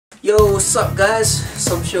Yo, what's up guys?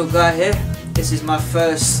 Some short guy here. This is my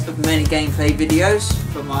first of many gameplay videos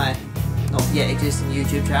for my not yet existing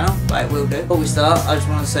YouTube channel, but it will do. Before we start, I just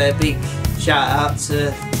want to say a big shout out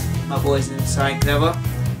to my boys in Insane Clever.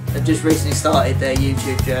 They've just recently started their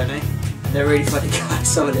YouTube journey and they're really funny guys.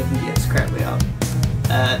 Some of their videos crack me up.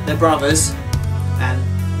 They're brothers and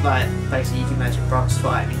like basically you can imagine brothers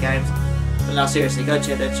fighting in games. But now seriously, go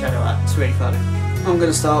check their channel out, it's really funny. I'm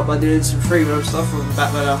going to start by doing some free roam stuff from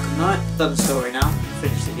Batman Arkham Knight. Done the story now,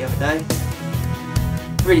 finished it the other day.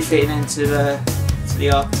 Really fitting into the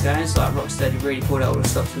Arkham games, like Rocksteady really pulled out all the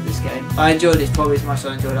stops with this game. I enjoyed this probably as much as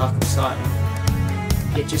I enjoyed Arkham Asylum.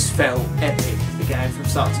 It just felt epic, the game from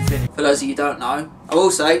start to finish. For those of you who don't know, I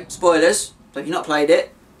will say, spoilers, so if you've not played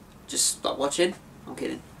it, just stop watching. I'm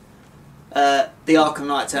kidding. The Arkham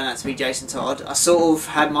Knight turned out to be Jason Todd. I sort of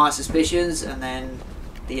had my suspicions and then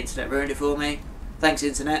the internet ruined it for me. Thanks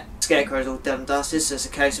internet. Scarecrow's all done and dusted, so it's a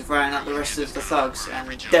case of rounding up the rest of the thugs, and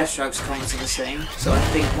Deathstroke's coming to the scene. So I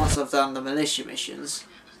think once I've done the militia missions,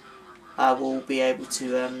 I will be able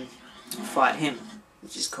to fight him,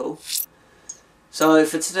 which is cool. So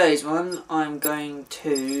for today's one, I'm going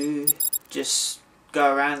to just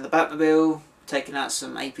go around the Batmobile, taking out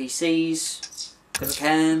some APCs, because I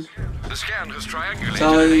can.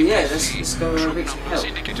 So yeah, let's go around and pick some help.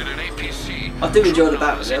 I do enjoy the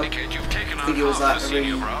Batmobile. I think it was like a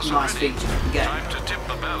really nice feature of the game.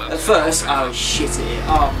 At first, I was shit at it.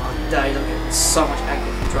 Oh my days, I'm getting so much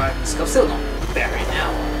anger from driving this car. I'm still not better at it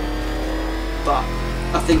now, but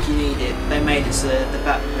I think you need it. They made it so that the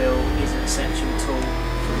Batmobile is an essential tool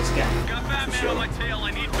for this game, for sure.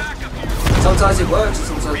 Sometimes it works and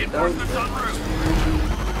sometimes it don't.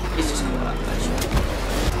 It's just cool like that shit.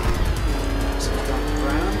 So we've got the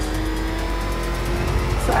ground.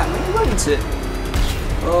 Fat, where are you running to?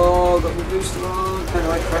 Oh, got the booster on. And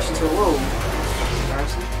I crash into a wall. That's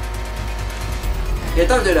embarrassing. Yeah,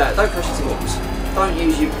 don't do that. Don't crash into walls. Don't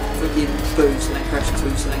use your freaking boost and then crash into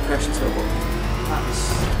boost and then crash into a wall.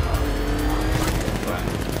 That's... Right.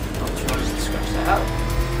 I'll try to scratch that out.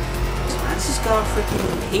 So, man, this has got a freaking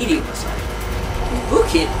helium or something.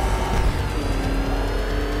 Look it!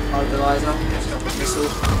 Mobilizer. Missile.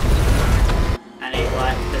 And it,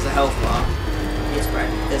 like, there's a health bar. Yes, Brad,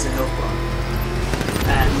 there's a health bar.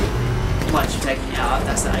 And once you've taken it out,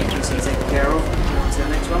 that's the APC taken care of. On to the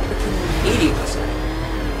next one. Freaking idiot, I say.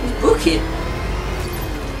 He's booking.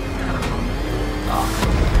 Oh,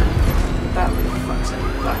 that really fucks it.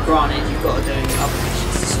 Like, granted, you've got to do other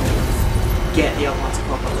missions to sort of get the other one to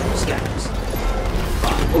pop up in those games.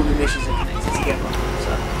 But all the missions are connected together.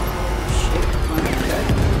 So, shit. Okay.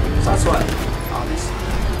 So that's why I missed.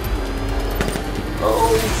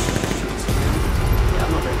 Oh, shit. Yeah,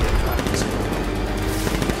 I'm not very good at driving this one.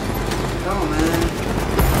 Come on, man.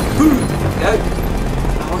 Boom! There we go.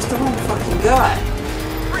 Oh, it's the wrong fucking guy.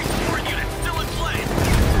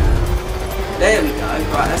 There we go.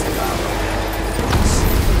 Right, that's the guy right there.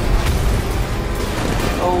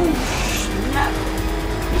 Oh, snap.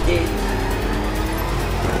 He did.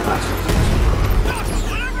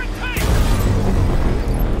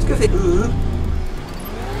 Let's go for it.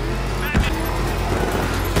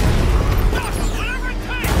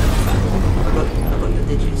 I got your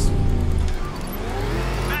digits.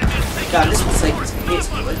 God, this one's taking some hits,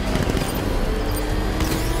 boy.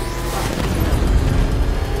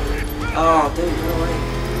 Oh, dude, no way.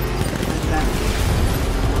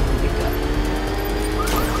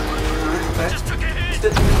 Alright, okay.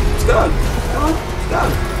 Let's go. Come on, let's go.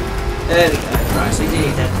 There we go. Right, so he's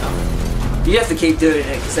nearly dead now. You have to keep doing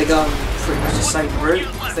it because they go on pretty much the same route,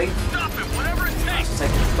 I think. Let's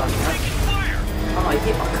take this bunny out. Oh, you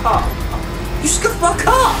hit my car. You scuffed my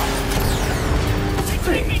car!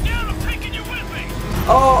 Frick.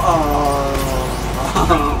 Oh,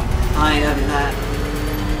 I ain't having that.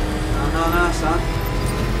 No, son.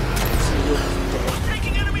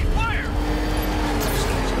 Taking enemy fire.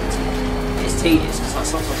 It's tedious because like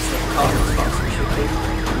sometimes the car is faster than it should be.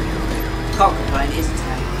 Can't complain, it is a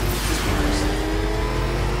tank.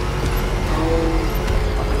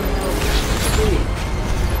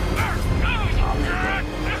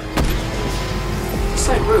 It's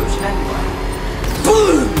so rude, anyway.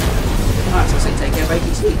 Boom! Alright, so I say take care of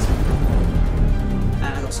APCs. And I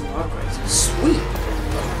got some more upgrades. Sweet!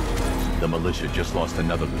 The militia just lost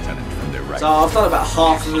another lieutenant from their right. So I've done about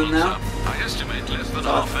half of them now. I estimate less than So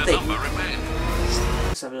half their number remains.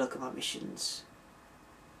 Let's have a look at my missions.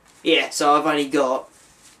 Yeah, so I've only got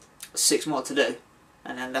 6 more to do.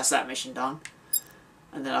 And then that's that mission done.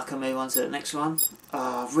 And then I can move on to the next one.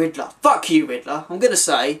 Riddler. Fuck you, Riddler. I'm gonna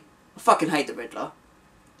say, I fucking hate the Riddler.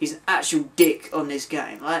 He's an actual dick on this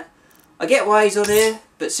game. Like, I get why he's on here,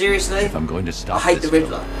 but seriously, If I'm going to stop I hate the this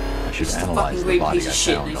Riddler. villain, I should He's a analyze fucking the green body piece I of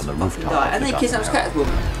shit and found he's on the fucking rooftop die. of And the then kidnaps Gotham Tower.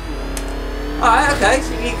 Catwoman. Alright, okay,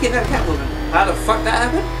 so you kidnap Catwoman. How the fuck that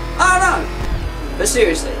happened? I don't know. But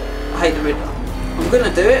seriously, I hate the Riddler. I'm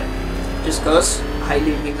gonna do it, just cause I hate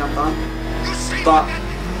leaving things undone. But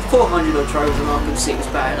 400 odd tropes on Arkham 6 was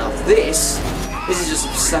bad enough. This is just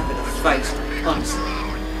a slap in the face, honestly.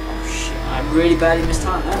 Oh shit, I really badly missed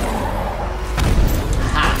time, huh?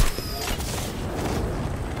 Aha!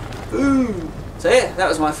 Boom! So yeah, that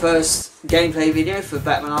was my first gameplay video for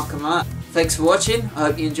Batman Arkham Knight. Thanks for watching, I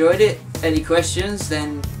hope you enjoyed it. Any questions,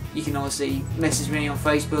 then you can obviously message me on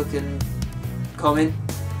Facebook and comment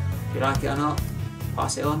if you like it or not,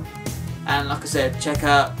 pass it on. And like I said, check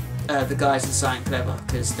out the guys in Science Clever,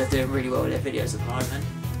 because they're doing really well with their videos at the moment.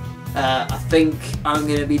 I think I'm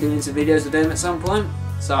going to be doing some videos with them at some point,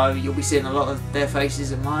 so you'll be seeing a lot of their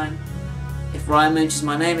faces and mine. If Ryan mentions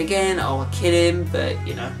my name again, I'll kill him, but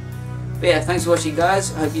you know. But yeah, thanks for watching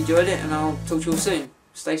guys, I hope you enjoyed it, and I'll talk to you all soon.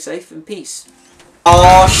 Stay safe and peace.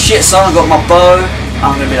 Oh shit, someone got my bow.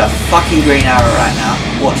 I'm going to be like fucking Green Arrow right now.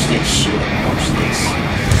 Watch this shit, watch this.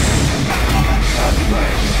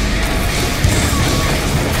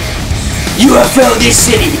 You have failed this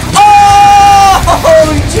city! Oh!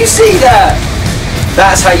 Did you see that?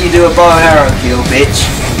 That's how you do a bow and arrow kill, bitch.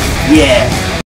 Yeah.